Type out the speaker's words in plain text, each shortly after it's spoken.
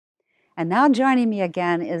And now joining me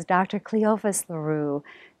again is Dr. Cleophus LaRue.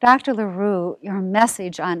 Dr. LaRue, your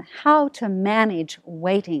message on how to manage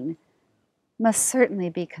waiting must certainly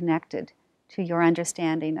be connected to your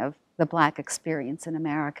understanding of the Black experience in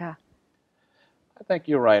America. I think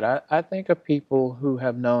you're right. I think of people who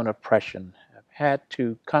have known oppression, have had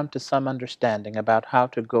to come to some understanding about how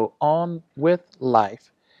to go on with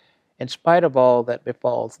life in spite of all that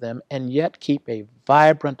befalls them and yet keep a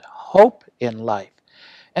vibrant hope in life.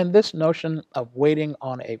 And this notion of waiting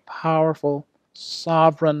on a powerful,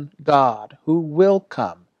 sovereign God who will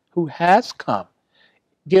come, who has come,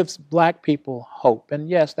 gives Black people hope. And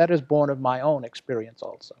yes, that is born of my own experience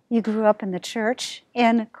also. You grew up in the church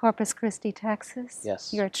in Corpus Christi, Texas.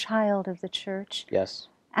 Yes. You're a child of the church. Yes.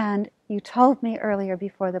 And you told me earlier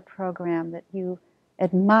before the program that you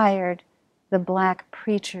admired the Black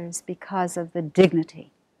preachers because of the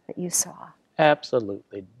dignity that you saw.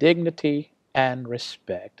 Absolutely. Dignity and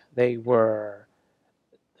respect. They were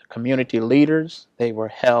community leaders. They were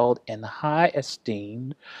held in high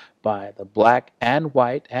esteem by the Black and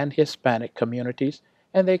white and Hispanic communities,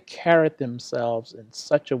 and they carried themselves in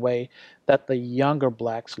such a way that the younger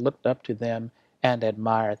Blacks looked up to them and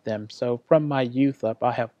admired them. So from my youth up,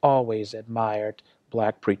 I have always admired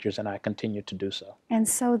Black preachers, and I continue to do so. And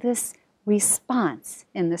so this response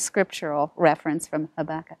in the scriptural reference from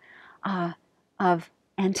Habakkuk of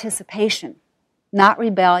anticipation, not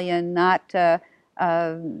rebellion, not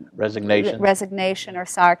resignation or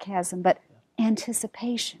sarcasm, but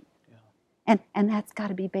anticipation. Yeah. And that's got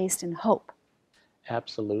to be based in hope.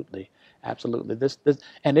 Absolutely, absolutely.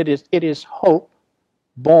 And it is hope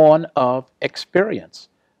born of experience,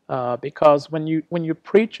 because when you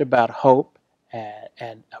preach about hope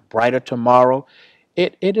and a brighter tomorrow,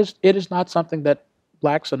 it is not something that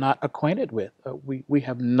Blacks are not acquainted with. We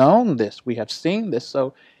have known this, we have seen this.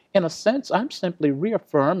 So, in a sense, I'm simply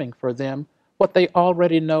reaffirming for them what they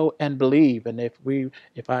already know and believe. And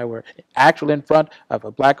if I were actually in front of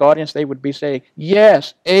a Black audience, they would be saying,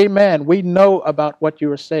 "Yes, amen. We know about what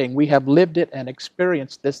you are saying. We have lived it and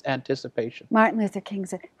experienced this anticipation." Martin Luther King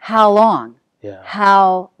said, "How long? Yeah.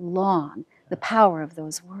 How long?" The power of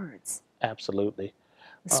those words. Absolutely.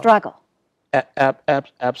 The struggle.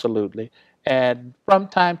 Absolutely. And from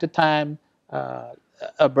time to time,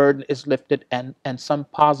 a burden is lifted, and some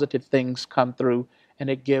positive things come through, and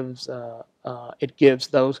it gives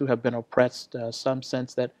those who have been oppressed some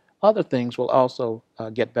sense that other things will also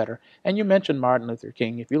get better. And you mentioned Martin Luther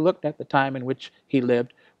King. If you looked at the time in which he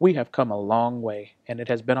lived, we have come a long way, and it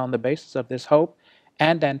has been on the basis of this hope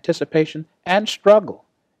and anticipation and struggle.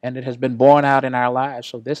 And it has been borne out in our lives,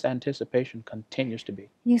 so this anticipation continues to be.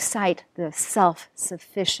 You cite the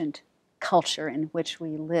self-sufficient culture in which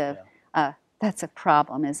we live. Yeah. That's a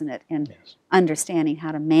problem, isn't it, in yes. understanding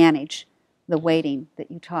how to manage the waiting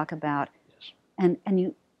that you talk about. Yes. And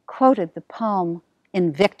you quoted the poem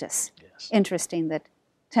Invictus. Yes. Interesting that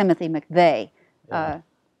Timothy McVeigh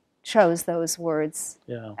chose those words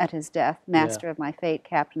at his death. Master of my fate,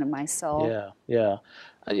 captain of my soul. Yeah.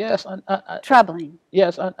 Yes. Troubling.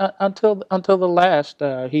 Yes. Until the last,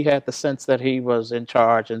 he had the sense that he was in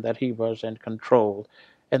charge and that he was in control,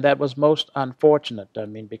 and that was most unfortunate. I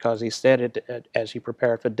mean, because he said it as he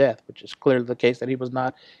prepared for death, which is clearly the case that he was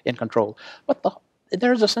not in control. But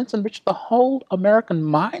there's a sense in which the whole American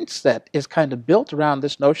mindset is kind of built around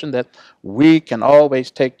this notion that we can always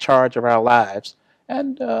take charge of our lives.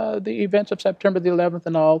 And the events of September the 11th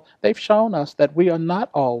and all, they've shown us that we are not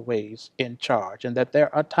always in charge, and that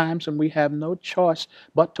there are times when we have no choice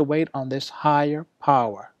but to wait on this higher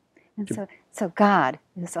power. And so God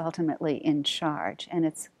is ultimately in charge, and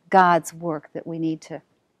it's God's work that we need to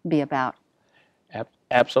be about.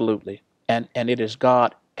 Absolutely. And it is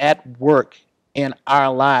God at work in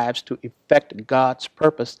our lives to effect God's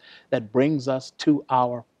purpose that brings us to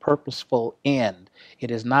our purposeful end. It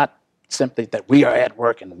is not simply that we are at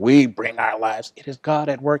work and we bring our lives. It is God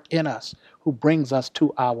at work in us who brings us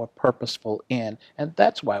to our purposeful end. And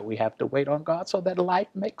that's why we have to wait on God, so that life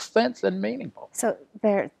makes sense and meaningful. So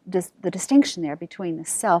the distinction there between the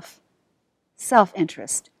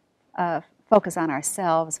self-interest, focus on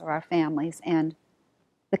ourselves or our families, and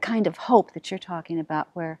the kind of hope that you're talking about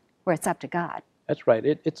where it's up to God. That's right.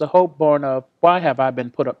 It's a hope born of, why have I been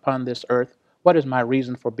put upon this earth? What is my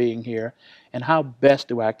reason for being here? And how best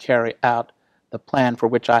do I carry out the plan for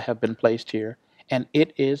which I have been placed here? And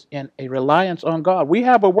it is in a reliance on God. We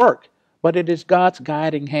have a work, but it is God's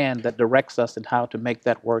guiding hand that directs us in how to make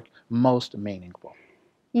that work most meaningful.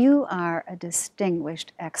 You are a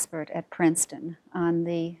distinguished expert at Princeton on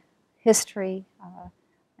the history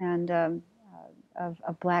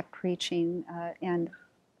of Black preaching and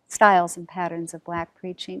styles and patterns of Black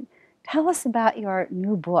preaching. tell us about your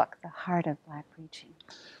new book, The Heart of Black Preaching.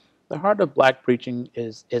 The Heart of Black Preaching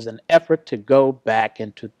is an effort to go back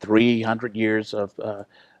into 300 years of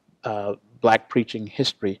Black preaching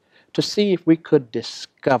history to see if we could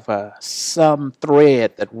discover some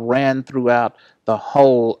thread that ran throughout the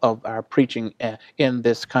whole of our preaching in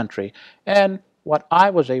this country. And what I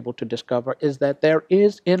was able to discover is that there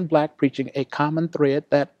is in Black preaching a common thread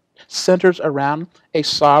that centers around a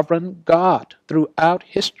sovereign God. Throughout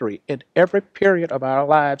history, in every period of our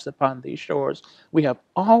lives upon these shores, we have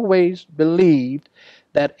always believed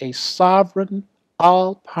that a sovereign,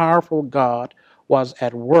 all-powerful God was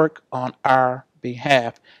at work on our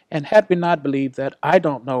behalf. And had we not believed that, I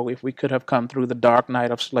don't know if we could have come through the dark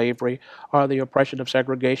night of slavery or the oppression of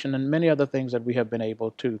segregation and many other things that we have been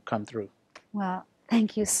able to come through. Well,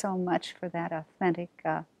 thank you so much for that authentic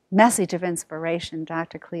message of inspiration,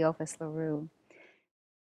 Dr. Cleophus LaRue.